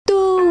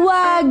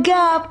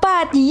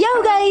Gapat.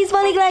 Yo guys,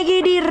 balik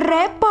lagi di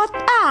Repod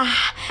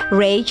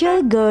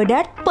Rachel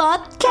Goddard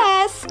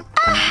Podcast.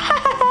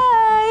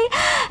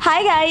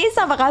 Hai guys,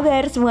 apa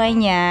kabar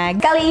semuanya?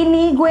 Kali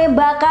ini gue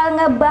bakal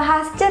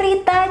ngebahas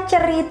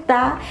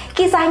cerita-cerita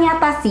kisah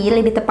nyata sih,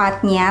 lebih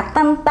tepatnya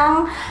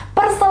tentang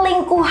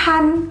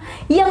perselingkuhan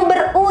yang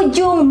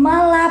berujung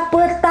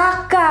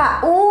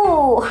malapetaka.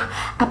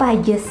 Apa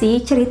aja sih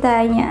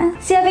ceritanya?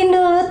 Siapin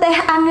dulu teh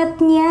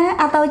angetnya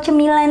atau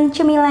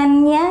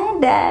cemilan-cemilannya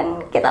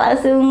dan kita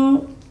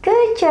langsung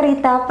ke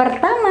cerita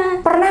pertama.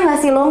 Pernah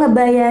gak sih lo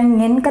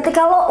ngebayangin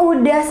ketika lo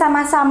udah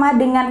sama-sama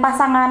dengan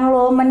pasangan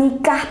lo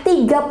menikah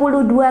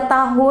 32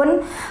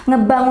 tahun,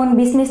 ngebangun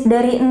bisnis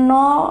dari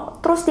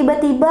nol, terus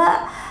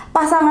tiba-tiba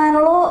pasangan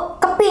lo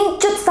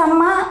kepincut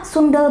sama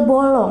sundel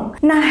bolong.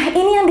 Nah,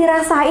 ini yang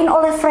dirasain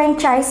oleh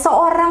franchise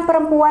seorang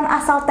perempuan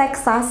asal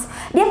Texas.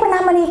 Dia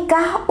pernah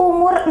menikah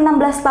umur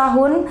 16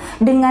 tahun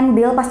dengan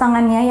Bill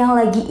pasangannya yang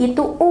lagi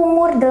itu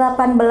umur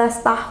 18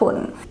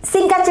 tahun.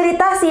 Singkat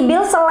cerita, si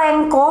Bill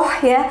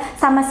selingkuh ya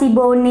sama si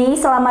Bonnie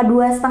selama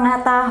 2,5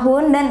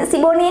 tahun. Dan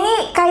si Bonnie ini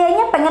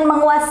kayaknya pengen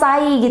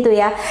menguasai gitu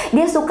ya.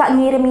 Dia suka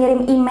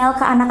ngirim-ngirim email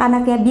ke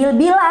anak-anaknya Bill,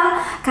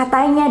 bilang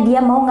katanya dia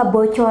mau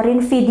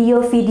ngebocorin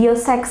video-video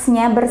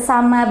seksnya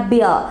bersama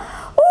Bill.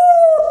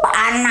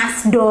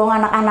 Panas dong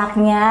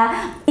anak-anaknya.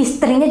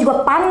 Istrinya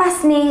juga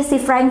panas nih si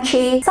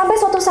Frenchie. Sampai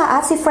suatu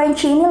saat si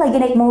Frenchie ini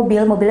lagi naik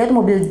mobilnya itu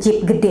mobil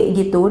Jeep gede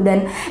gitu,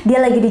 dan dia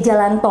lagi di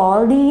jalan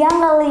tol. Dia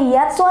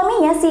ngeliat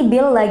suaminya si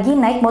Bill lagi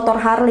naik motor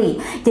Harley.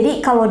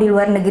 Jadi kalau di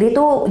luar negeri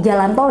tuh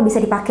jalan tol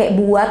bisa dipakai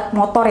buat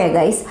motor ya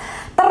guys.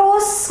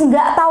 Terus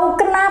nggak tahu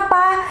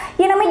kenapa,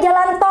 ya namanya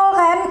jalan tol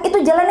kan, itu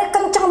jalannya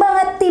kenceng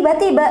banget.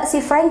 Tiba-tiba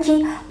si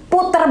Frenchie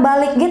puter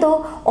balik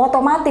gitu,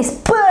 otomatis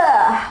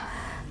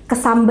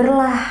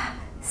kesamberlah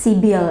si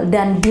Bill,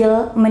 dan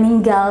Bill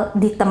meninggal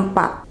di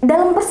tempat.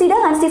 Dalam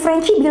persidangan si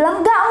Frenchie bilang,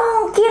 gak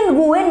mungkin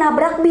gue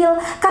nabrak Bill,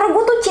 karena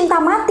gue tuh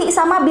cinta mati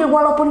sama Bill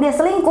walaupun dia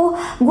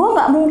selingkuh. Gue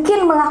gak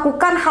mungkin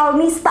melakukan hal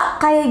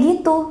nista kayak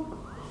gitu.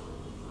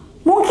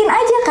 Mungkin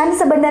aja kan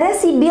sebenarnya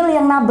si Bill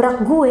yang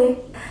nabrak gue.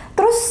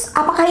 Terus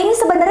apakah ini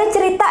sebenarnya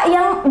cerita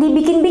yang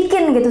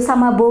dibikin-bikin gitu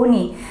sama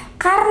Bonnie?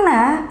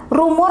 Karena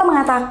rumor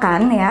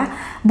mengatakan ya,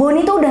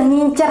 Bonnie tuh udah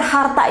ngincer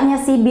hartanya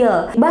si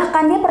Bill.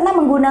 Bahkan dia pernah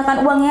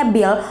menggunakan uangnya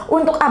Bill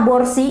untuk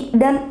aborsi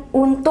dan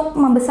untuk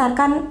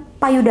membesarkan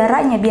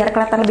payudaranya biar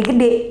kelihatan lebih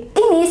gede.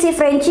 Ini si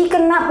Frenchie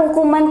kena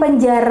hukuman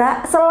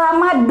penjara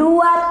selama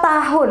 2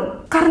 tahun.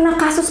 Karena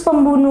kasus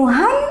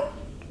pembunuhan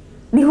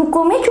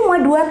dihukumnya cuma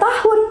 2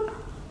 tahun.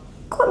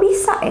 Kok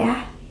bisa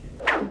ya?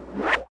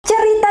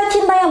 Cerita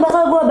cinta yang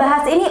bakal gue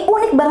bahas ini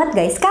unik banget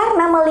guys,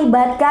 karena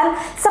melibatkan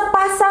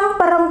sepasang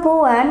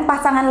perempuan,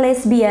 pasangan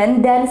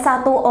lesbian dan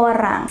satu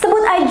orang.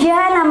 Sebut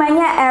aja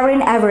namanya Erin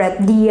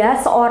Everett. Dia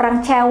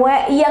seorang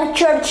cewek yang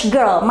church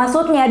girl.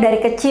 Maksudnya dari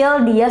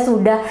kecil dia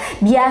sudah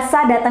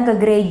biasa datang ke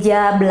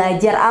gereja,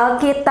 belajar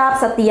Alkitab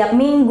setiap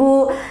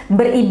minggu,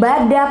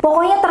 beribadah.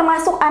 Pokoknya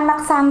termasuk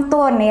anak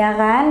santun ya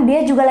kan.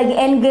 Dia juga lagi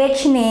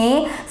engage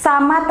nih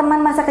sama teman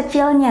masa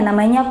kecilnya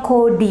namanya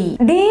Cody.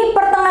 Di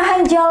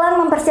pertengahan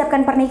jalan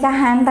mempersiapkan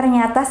pernikahan,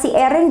 ternyata si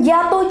Erin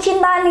jatuh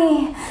cinta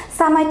nih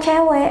sama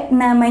cewek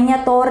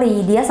namanya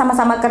Tori. Dia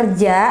sama-sama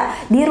kerja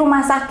di rumah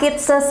sakit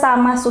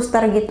sesama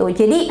suster gitu.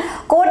 Jadi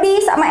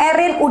Cody sama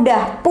Erin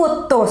udah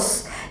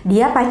putus.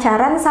 Dia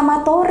pacaran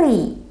sama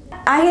Tori.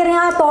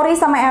 Akhirnya Tori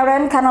sama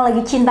Erin karena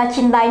lagi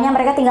cinta-cintanya,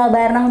 mereka tinggal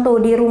bareng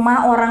tuh di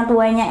rumah orang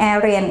tuanya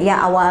Erin.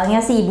 Ya awalnya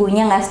sih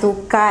ibunya nggak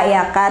suka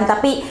ya kan,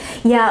 tapi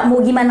ya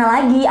mau gimana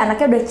lagi,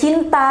 anaknya udah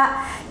cinta.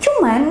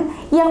 Cuman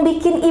yang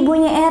bikin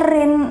ibunya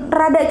Erin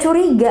rada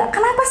curiga,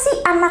 kenapa sih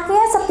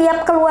anaknya setiap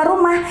keluar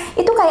rumah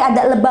itu kayak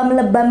ada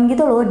lebam-lebam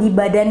gitu loh di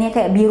badannya,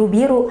 kayak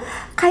biru-biru.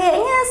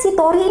 Kayaknya si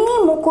Tori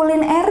ini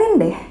mukulin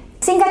Erin deh.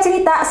 Singkat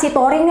cerita, si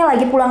Tori ini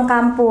lagi pulang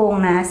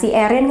kampung. Nah, si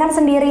Erin kan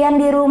sendirian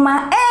di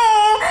rumah.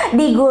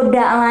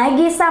 Digoda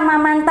lagi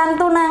sama mantan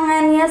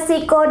tunangannya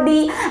si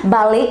Cody.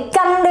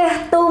 Balikan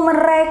deh tuh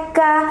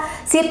mereka.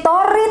 Si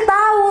Tori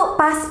tahu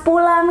pas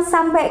pulang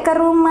sampai ke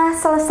rumah,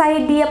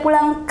 selesai dia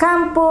pulang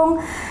kampung.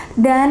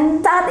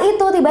 Dan saat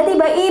itu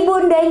tiba-tiba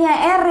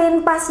ibundanya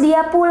Erin pas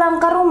dia pulang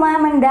ke rumah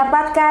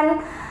mendapatkan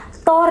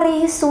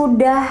Tori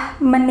sudah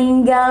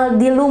meninggal,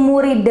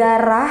 dilumuri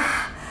darah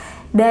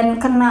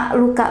dan kena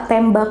luka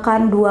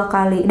tembakan 2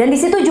 kali. Dan di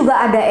situ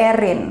juga ada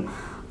Erin.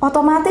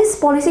 Otomatis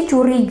polisi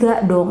curiga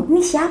dong,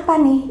 ini siapa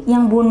nih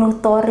yang bunuh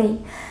Tori?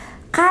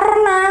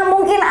 Karena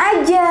mungkin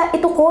aja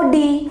itu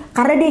Cody,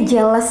 karena dia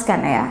jealous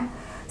kan ya.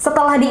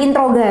 Setelah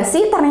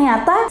diinterogasi,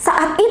 ternyata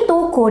saat itu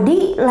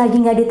Cody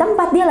lagi nggak di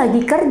tempat, dia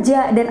lagi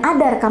kerja dan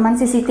ada rekaman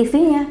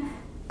CCTV-nya.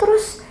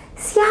 Terus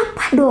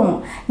siapa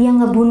dong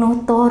yang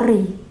ngebunuh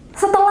Tori?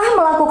 Setelah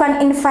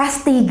melakukan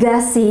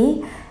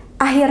investigasi,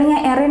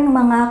 akhirnya Erin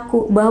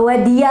mengaku bahwa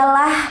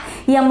dialah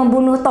yang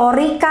membunuh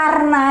Tori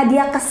karena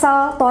dia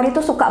kesel Tori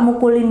tuh suka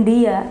mukulin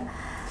dia.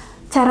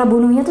 Cara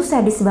bunuhnya tuh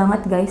sadis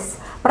banget guys.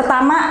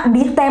 Pertama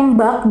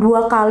ditembak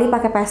 2 kali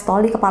pakai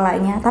pistol di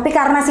kepalanya, tapi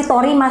karena si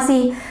Tori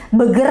masih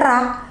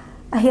bergerak,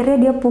 akhirnya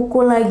dia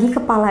pukul lagi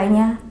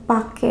kepalanya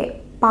pakai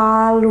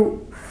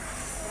Palu.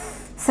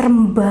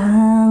 Serem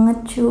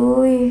banget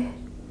cuy.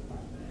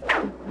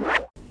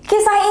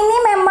 Kisah ini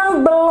memang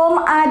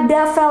belum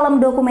ada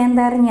film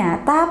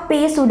dokumenternya,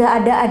 tapi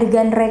sudah ada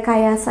adegan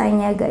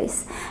rekayasanya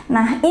guys.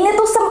 Nah, ini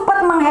tuh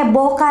sempat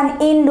menghebohkan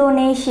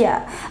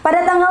Indonesia.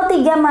 Pada tanggal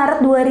 3 Maret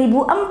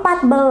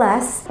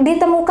 2014,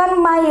 ditemukan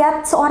mayat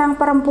seorang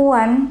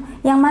perempuan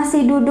yang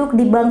masih duduk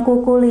di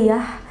bangku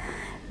kuliah.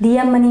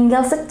 Dia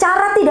meninggal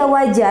secara tidak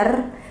wajar,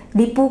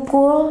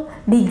 dipukul,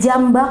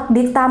 dijambak,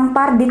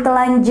 ditampar,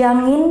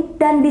 ditelanjangin,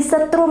 dan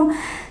disetrum,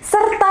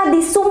 serta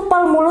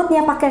disumpal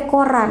mulutnya pakai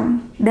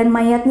koran. Dan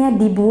mayatnya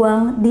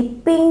dibuang di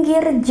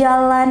pinggir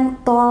jalan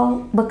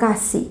tol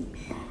Bekasi.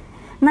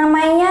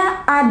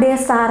 Namanya Ade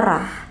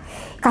Sarah.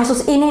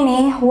 Kasus ini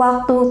nih,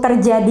 waktu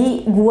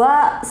terjadi gue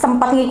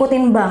sempat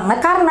ngikutin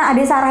banget. Karena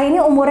Ade Sarah ini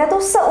umurnya tuh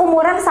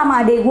seumuran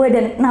sama adik gue,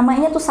 dan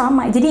namanya tuh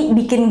sama. Jadi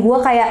bikin gue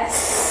kayak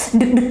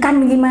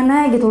deg-degan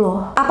gimana gitu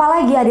loh.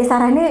 Apalagi Ade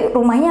Sarah ini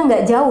rumahnya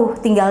nggak jauh,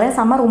 tinggalnya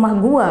sama rumah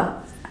gue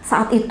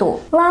saat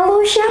itu.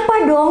 Lalu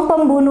siapa dong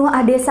pembunuh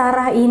Ade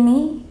Sarah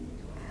ini?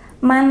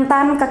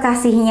 Mantan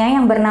kekasihnya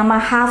yang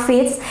bernama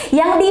Hafiz,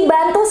 yang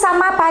dibantu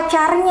sama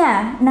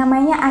pacarnya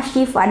namanya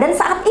Ashifa. Dan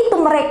saat itu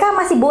mereka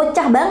masih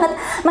bocah banget,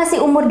 masih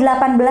umur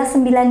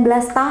 18-19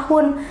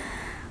 tahun.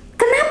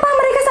 Kenapa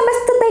mereka sampai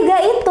setega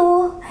itu?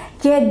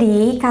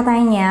 Jadi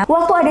katanya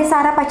waktu Ade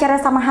Sarah pacaran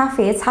sama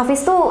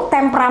Hafiz tuh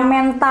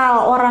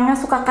temperamental, orangnya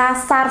suka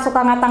kasar,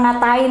 suka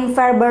ngata-ngatain,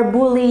 verbal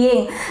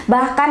bullying.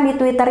 Bahkan di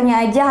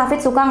Twitternya aja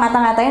Hafiz suka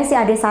ngata-ngatain si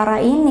Ade Sarah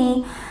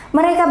ini.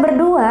 Mereka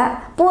berdua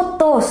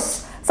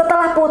putus.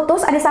 Setelah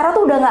putus, Ade Sarah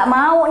tuh udah nggak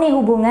mau nih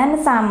hubungan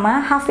sama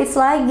Hafiz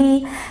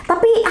lagi.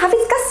 Tapi Hafiz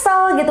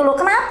kesel gitu loh,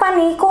 kenapa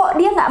nih kok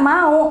dia nggak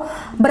mau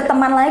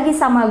berteman lagi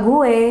sama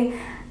gue.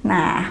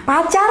 Nah,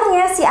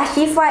 pacarnya si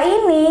Ashifa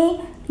ini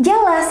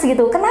jelas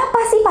gitu,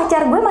 kenapa sih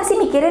pacar gue masih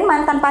mikirin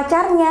mantan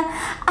pacarnya?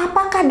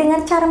 Apakah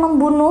dengan cara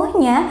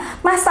membunuhnya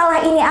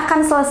masalah ini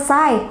akan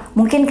selesai?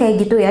 Mungkin kayak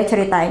gitu ya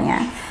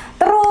ceritanya.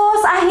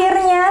 Terus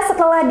akhirnya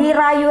setelah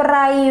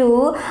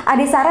dirayu-rayu,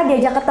 Ade Sarah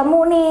diajak ketemu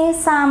nih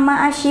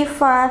sama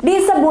Ashifa di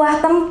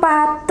sebuah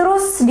tempat.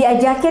 Terus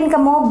diajakin ke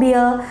mobil.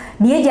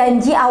 Dia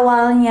janji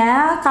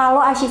awalnya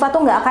kalau Ashifa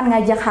tuh nggak akan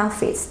ngajak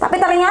Hafiz.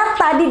 Tapi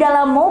ternyata di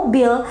dalam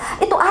mobil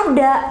itu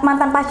ada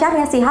mantan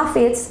pacarnya si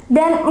Hafiz.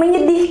 Dan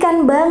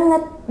menyedihkan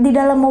banget, di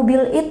dalam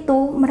mobil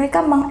itu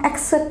mereka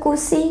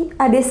mengeksekusi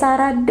Ade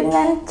Sarah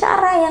dengan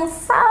cara yang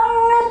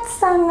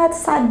sangat-sangat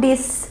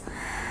sadis.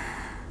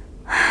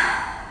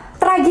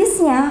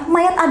 Tragisnya,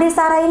 mayat Ade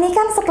Sarah ini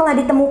kan setelah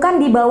ditemukan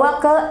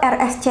dibawa ke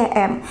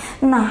RSCM.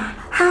 Nah,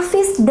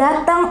 Hafiz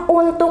datang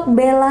untuk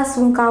bela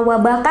sungkawa.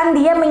 Bahkan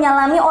dia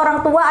menyalami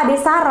orang tua Ade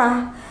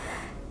Sarah.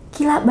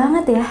 Gila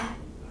banget ya.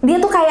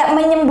 Dia tuh kayak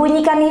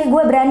menyembunyikan nih,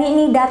 gue berani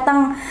nih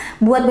datang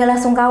buat bela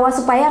sungkawa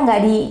supaya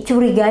nggak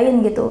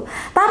dicurigain gitu.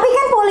 Tapi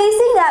kan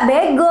polisi nggak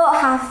bego,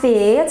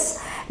 Hafiz.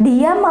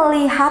 Dia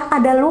melihat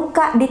ada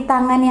luka di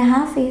tangannya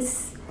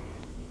Hafiz.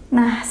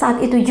 Nah,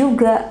 saat itu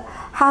juga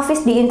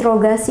Hafiz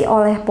diinterogasi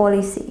oleh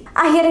polisi.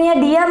 Akhirnya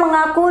dia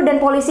mengaku dan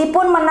polisi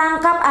pun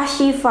menangkap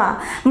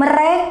Ashifa.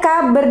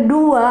 Mereka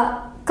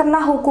berdua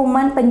kena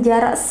hukuman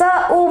penjara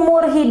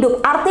seumur hidup.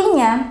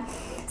 Artinya,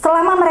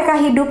 selama mereka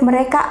hidup,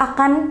 mereka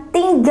akan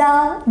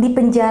tinggal di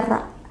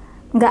penjara.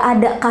 Nggak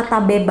ada kata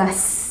bebas.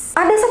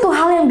 Ada satu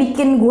hal yang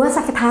bikin gue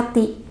sakit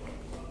hati.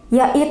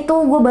 Yaitu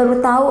gue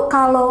baru tahu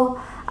kalau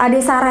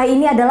Ade Sarah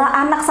ini adalah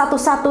anak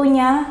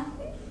satu-satunya.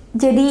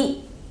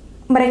 Jadi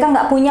mereka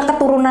nggak punya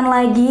keturunan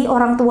lagi,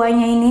 orang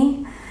tuanya ini.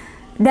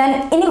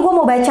 Dan ini gue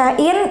mau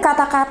bacain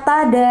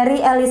kata-kata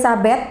dari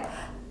Elizabeth,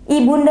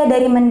 ibunda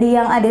dari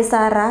mendiang Ade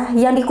Sarah,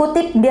 yang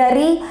dikutip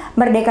dari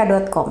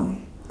merdeka.com.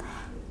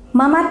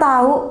 Mama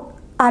tahu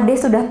Ade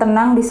sudah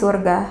tenang di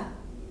surga.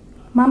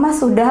 Mama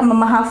sudah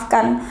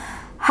memaafkan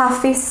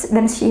Hafiz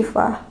dan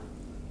Syifa.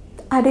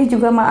 Ade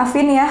juga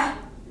maafin ya.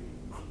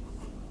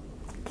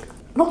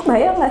 Lo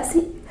kebayang gak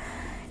sih?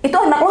 Itu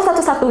anak lo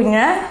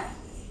satu-satunya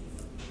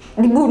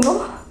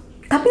dibunuh,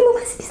 tapi lu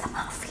masih bisa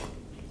maafin.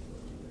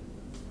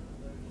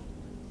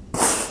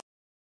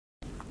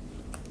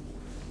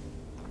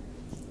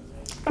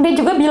 Dia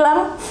juga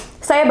bilang,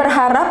 saya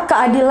berharap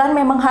keadilan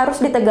memang harus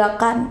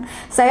ditegakkan.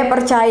 Saya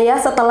percaya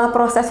setelah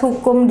proses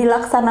hukum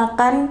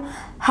dilaksanakan,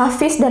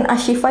 Hafiz dan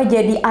Ashifa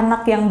jadi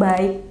anak yang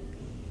baik.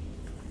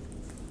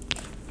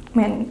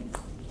 Men,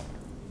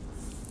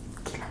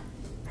 gila.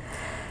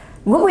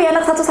 Gue punya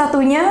anak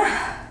satu-satunya.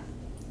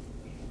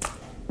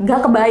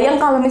 Gak kebayang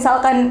kalau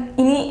misalkan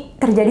ini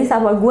terjadi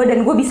sama gue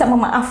dan gue bisa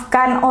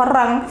memaafkan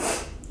orang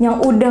yang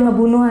udah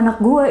ngebunuh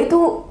anak gue.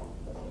 Itu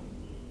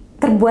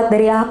terbuat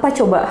dari apa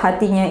coba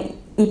hatinya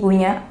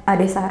ibunya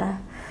Ade Sarah?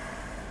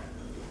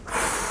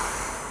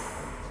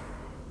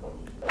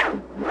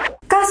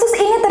 Kasus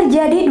ini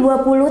terjadi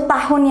 20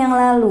 tahun yang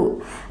lalu.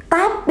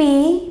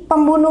 Tapi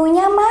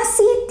pembunuhnya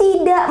masih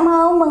tidak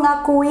mau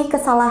mengakui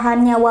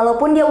kesalahannya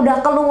walaupun dia udah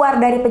keluar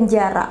dari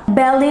penjara.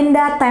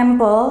 Belinda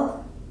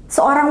Temple,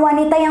 seorang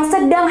wanita yang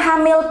sedang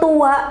hamil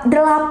tua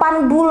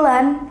 8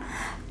 bulan,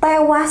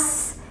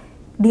 tewas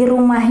di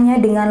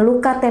rumahnya dengan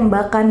luka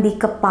tembakan di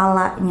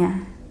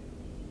kepalanya.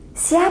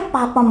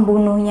 Siapa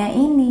pembunuhnya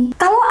ini?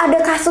 Kalau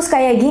ada kasus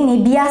kayak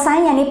gini,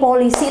 biasanya nih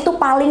polisi itu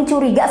paling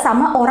curiga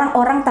sama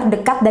orang-orang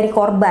terdekat dari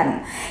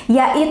korban,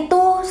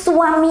 yaitu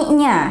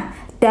suaminya,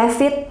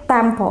 David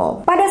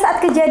Temple. Pada saat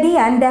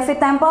kejadian,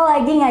 David Temple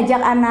lagi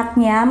ngajak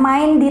anaknya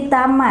main di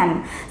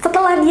taman.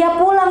 Setelah dia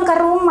pulang ke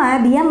rumah,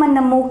 dia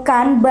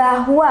menemukan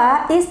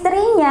bahwa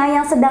istrinya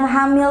yang sedang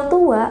hamil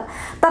tua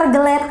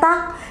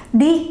tergeletak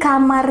di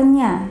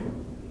kamarnya.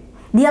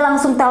 Dia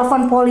langsung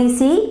telepon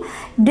polisi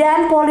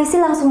dan polisi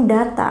langsung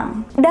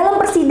datang.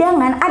 Dalam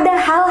persidangan ada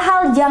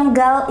hal-hal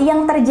janggal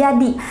yang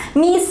terjadi.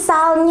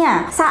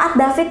 Misalnya saat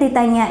David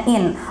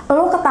ditanyain,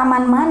 lo ke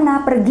taman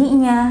mana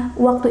perginya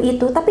waktu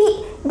itu?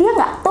 Tapi dia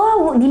nggak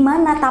tahu di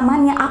mana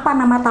tamannya, apa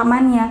nama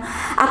tamannya.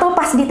 Atau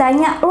pas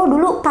ditanya, lo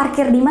dulu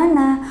parkir di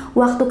mana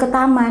waktu ke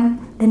taman?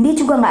 Dan dia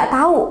juga nggak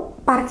tahu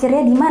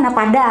parkirnya di mana,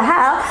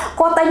 padahal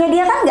kotanya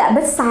dia kan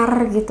nggak besar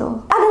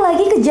gitu. Ada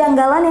lagi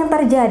kejanggalan yang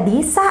terjadi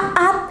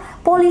saat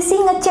polisi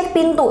ngecek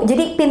pintu.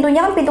 Jadi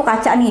pintunya kan pintu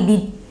kaca nih,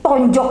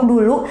 ditonjok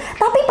dulu,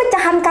 tapi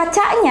pecahan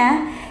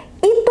kacanya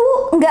itu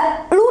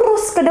nggak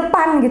lurus ke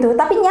depan gitu,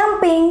 tapi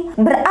nyamping.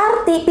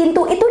 Berarti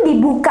pintu itu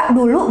dibuka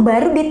dulu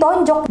baru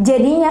ditonjok.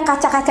 Jadinya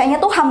kaca-kacanya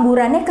tuh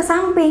hamburannya ke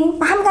samping.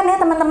 Paham kan ya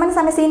teman-teman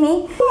sampai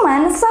sini?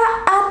 Cuman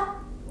saat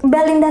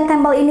Belinda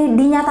Temple ini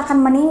dinyatakan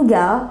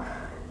meninggal,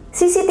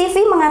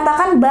 CCTV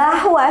mengatakan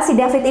bahwa si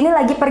David ini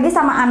lagi pergi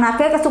sama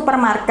anaknya ke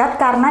supermarket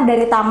karena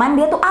dari taman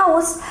dia tuh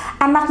aus.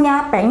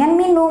 Anaknya pengen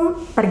minum,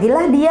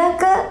 pergilah dia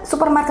ke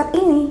supermarket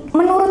ini.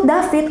 Menurut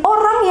David,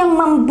 orang yang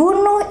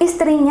membunuh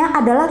istrinya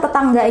adalah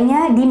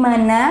tetangganya, di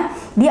mana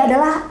dia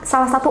adalah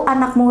salah satu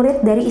anak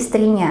murid dari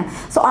istrinya.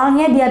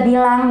 Soalnya dia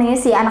bilang nih,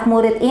 si anak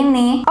murid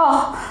ini,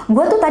 oh,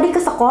 gue tuh tadi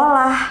ke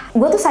sekolah,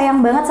 gue tuh sayang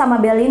banget sama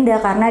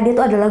Belinda karena dia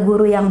tuh adalah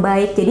guru yang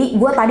baik. Jadi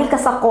gue tadi ke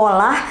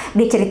sekolah,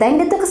 diceritain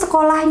dia tuh ke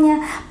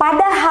sekolahnya.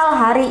 Padahal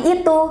hari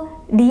itu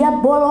dia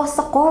bolos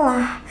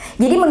sekolah.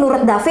 Jadi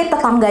menurut David,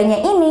 tetangganya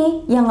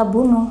ini yang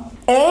ngebunuh.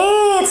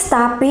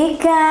 Tapi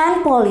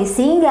kan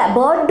polisi nggak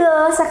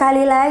bodoh.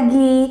 Sekali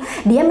lagi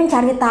dia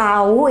mencari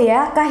tahu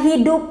ya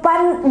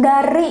kehidupan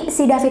dari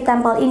si David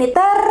Temple ini.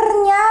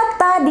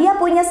 Ternyata dia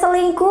punya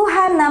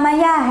selingkuhan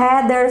namanya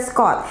Heather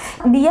Scott.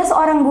 Dia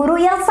seorang guru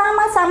yang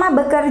sama-sama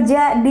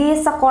bekerja di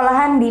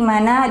sekolahan di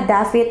mana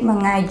David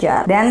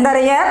mengajar. Dan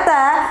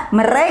ternyata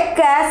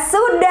mereka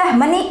sudah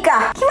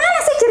menikah. Gimana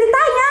sih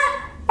ceritanya?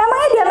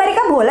 Emangnya di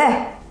Amerika boleh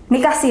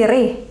nikah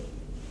siri?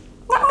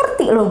 Nggak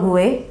ngerti loh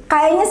gue.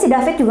 Kayaknya si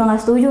David juga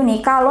nggak setuju nih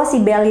kalau si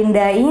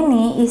Belinda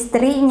ini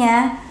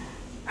istrinya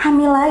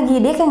hamil lagi.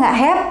 Dia kayak nggak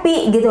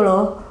happy gitu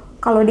loh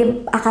kalau dia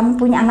akan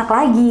punya anak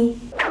lagi.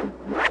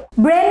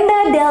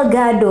 Brenda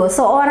Delgado,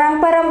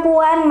 seorang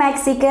perempuan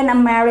Mexican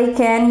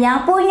American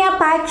yang punya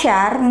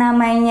pacar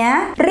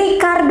namanya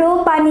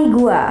Ricardo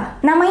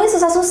Panigua. Namanya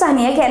susah-susah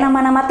nih ya, kayak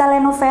nama-nama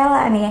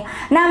telenovela nih.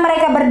 Nah,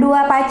 mereka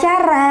berdua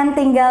pacaran,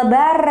 tinggal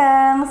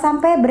bareng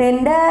sampai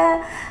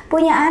Brenda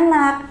punya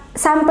anak,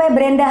 sampai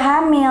Brenda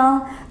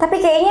hamil.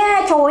 Tapi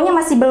kayaknya cowoknya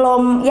masih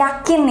belum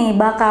yakin nih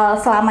bakal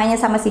selamanya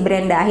sama si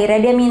Brenda.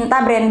 Akhirnya dia minta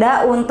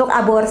Brenda untuk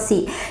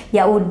aborsi.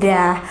 Ya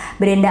udah,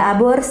 Brenda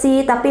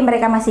aborsi, tapi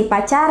mereka masih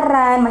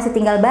pacaran, masih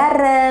tinggal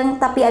bareng.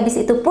 Tapi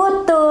abis itu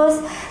putus,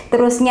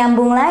 terus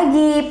nyambung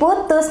lagi,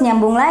 putus,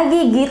 nyambung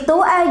lagi, gitu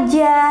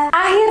aja.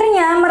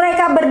 Akhirnya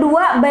mereka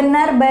berdua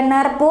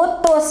benar-benar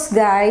putus,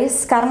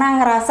 guys,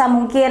 karena ngerasa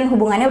mungkin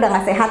hubungannya udah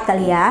gak sehat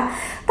kali ya.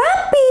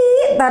 Tapi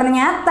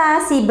ternyata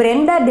si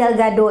Brenda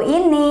Delgado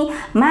ini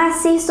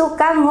masih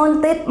suka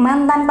nguntit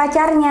mantan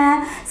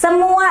pacarnya.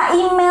 Semua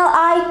email,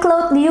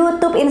 iCloud,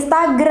 YouTube,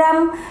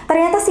 Instagram,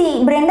 ternyata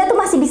si Brenda tuh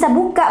masih bisa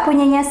buka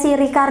punyanya si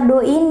Ricardo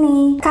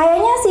ini.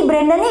 Kayaknya si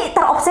Brenda nih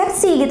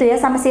terobsesi gitu ya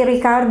sama si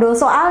Ricardo.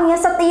 Soalnya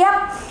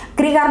setiap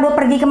Ricardo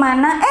pergi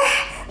kemana,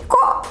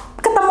 kok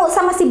ketemu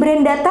sama si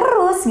Brenda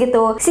terus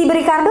gitu. Si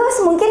Ricardo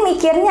mungkin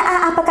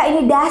mikirnya, apakah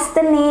ini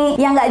destiny?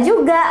 Ya nggak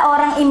juga,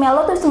 orang email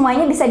lo tuh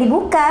semuanya bisa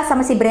dibuka sama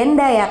si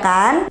Brenda ya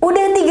kan.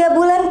 Udah 3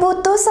 bulan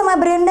putus sama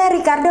Brenda,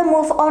 Ricardo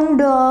move on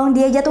dong.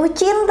 Dia jatuh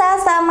cinta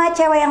sama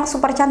cewek yang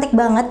super cantik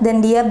banget dan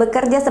dia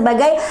bekerja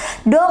sebagai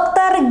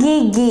dokter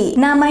gigi.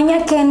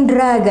 Namanya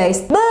Kendra,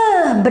 guys.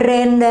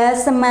 Brenda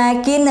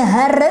semakin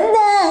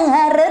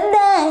haredang,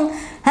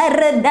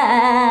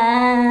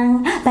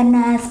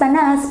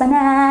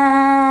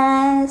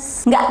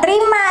 panas. Nggak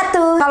terima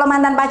tuh kalau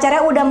mantan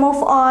pacarnya udah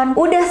move on.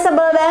 Udah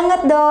sebel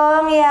banget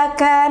dong ya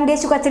kan. Dia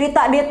suka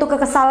cerita dia tuh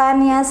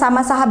kekesalannya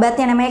sama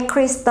sahabatnya namanya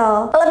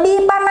Crystal.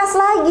 Lebih panas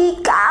lagi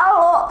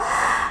kalau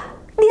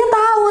dia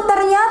tahu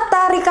ternyata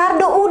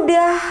Ricardo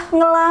udah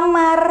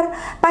ngelamar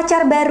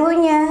pacar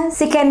barunya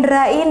si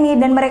Kendra ini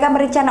dan mereka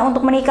berencana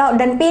untuk menikah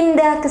dan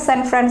pindah ke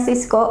San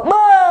Francisco.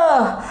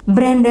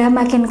 Brenda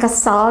makin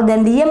kesal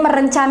dan dia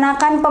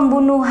merencanakan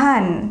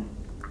pembunuhan.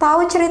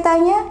 Tahu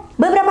ceritanya?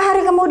 Beberapa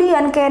hari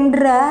kemudian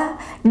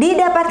Kendra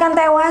didapatkan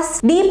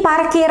tewas di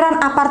parkiran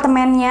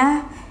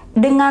apartemennya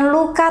dengan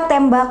luka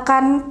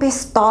tembakan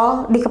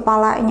pistol di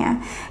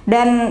kepalanya.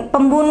 Dan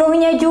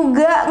pembunuhnya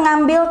juga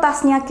ngambil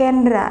tasnya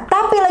Kendra.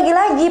 Tapi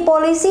lagi-lagi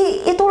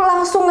polisi itu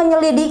langsung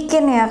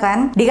nyelidikin ya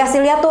kan.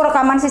 Dikasih lihat tuh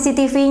rekaman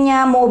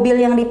CCTV-nya,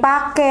 mobil yang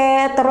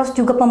dipakai, terus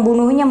juga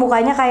pembunuhnya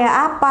mukanya kayak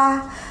apa.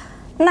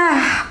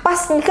 Nah,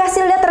 pas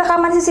dikasih lihat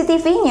rekaman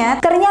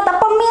CCTV-nya, ternyata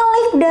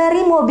pemilik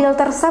dari mobil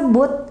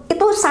tersebut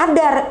itu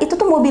sadar itu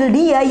tuh mobil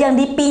dia yang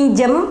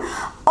dipinjem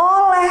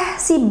oleh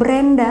si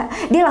Brenda.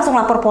 Dia langsung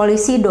lapor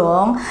polisi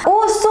dong.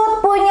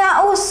 Usut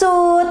punya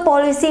usut,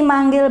 polisi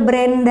manggil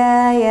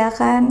Brenda ya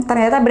kan.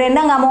 Ternyata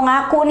Brenda nggak mau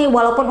ngaku nih,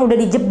 walaupun udah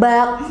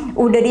dijebak,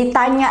 udah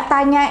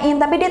ditanya-tanyain,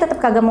 tapi dia tetap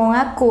kagak mau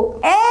ngaku.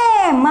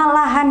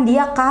 Malahan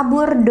dia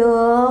kabur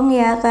dong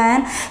ya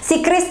kan.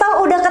 Si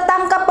Crystal udah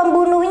ketangkap,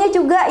 pembunuhnya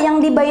juga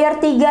yang dibayar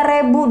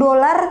 $3.000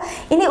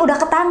 ini udah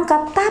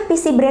ketangkap, tapi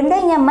si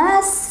Brendanya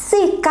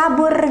masih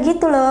kabur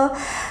gitu loh.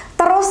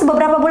 Terus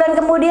beberapa bulan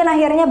kemudian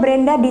akhirnya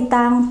Brenda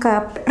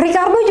ditangkap.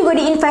 Ricardo juga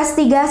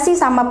diinvestigasi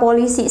sama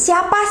polisi.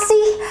 Siapa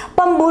sih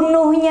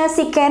pembunuhnya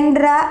si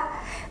Kendra?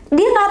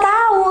 Dia nggak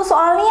tahu,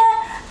 soalnya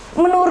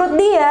menurut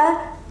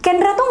dia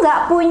Kendra tuh nggak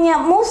punya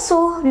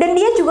musuh dan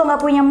dia juga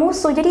nggak punya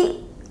musuh.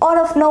 Jadi out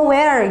of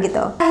nowhere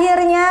gitu.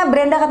 Akhirnya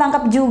Brenda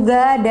ketangkap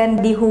juga dan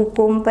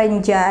dihukum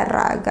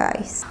penjara,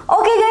 guys.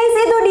 Oke guys,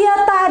 itu dia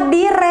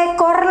tadi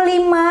rekor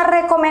 5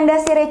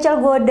 rekomendasi Rachel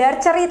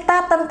Goddard,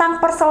 cerita tentang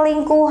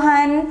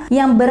perselingkuhan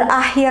yang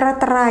berakhir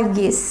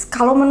tragis.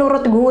 Kalau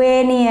menurut gue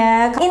nih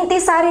ya,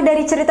 intisari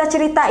dari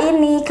cerita-cerita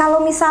ini,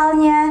 kalau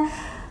misalnya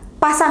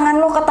pasangan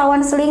lo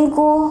ketahuan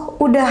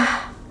selingkuh,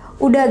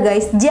 udah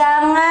guys,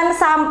 jangan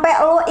sampai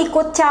lo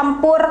ikut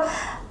campur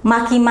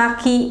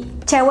maki-maki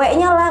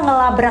ceweknya lah,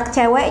 ngelabrak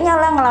ceweknya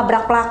lah,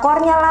 ngelabrak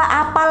pelakornya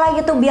lah, apalah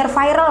gitu biar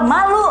viral.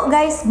 Malu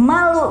guys,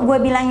 malu, gue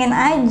bilangin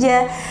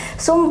aja.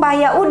 Sumpah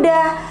ya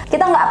udah,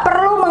 kita nggak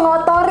perlu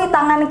mengotori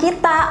tangan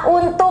kita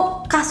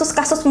untuk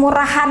kasus-kasus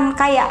murahan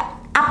kayak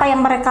apa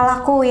yang mereka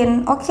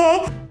lakuin,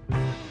 oke?